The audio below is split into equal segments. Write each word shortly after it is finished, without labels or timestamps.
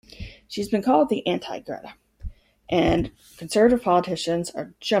She's been called the anti-Greta, and conservative politicians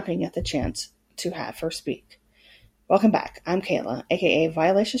are jumping at the chance to have her speak. Welcome back. I'm Kayla, aka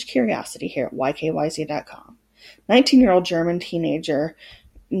Violacious Curiosity, here at YKYZ.com. 19-year-old German teenager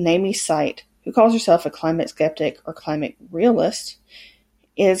Naomi Sight, who calls herself a climate skeptic or climate realist,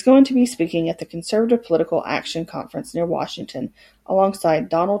 is going to be speaking at the Conservative Political Action Conference near Washington alongside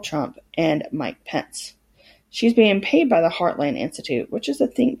Donald Trump and Mike Pence. She's being paid by the Heartland Institute, which is a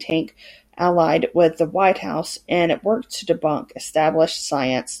think tank allied with the White House, and it works to debunk established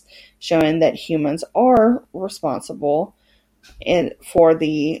science showing that humans are responsible for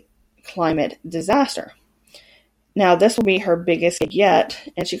the climate disaster. Now, this will be her biggest gig yet,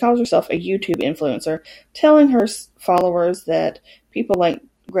 and she calls herself a YouTube influencer, telling her followers that people like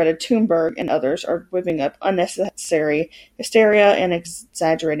Greta Thunberg and others are whipping up unnecessary hysteria and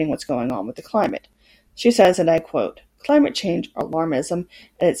exaggerating what's going on with the climate. She says, and I quote, "Climate change alarmism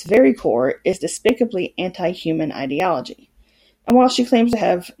at its very core is despicably anti-human ideology." And while she claims to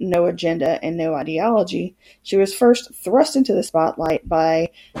have no agenda and no ideology, she was first thrust into the spotlight by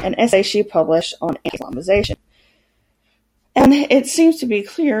an essay she published on anti-Islamization. And it seems to be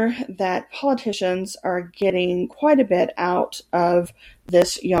clear that politicians are getting quite a bit out of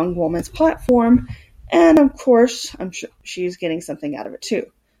this young woman's platform. And of course, I'm sure she's getting something out of it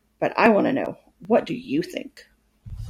too. But I want to know, what do you think?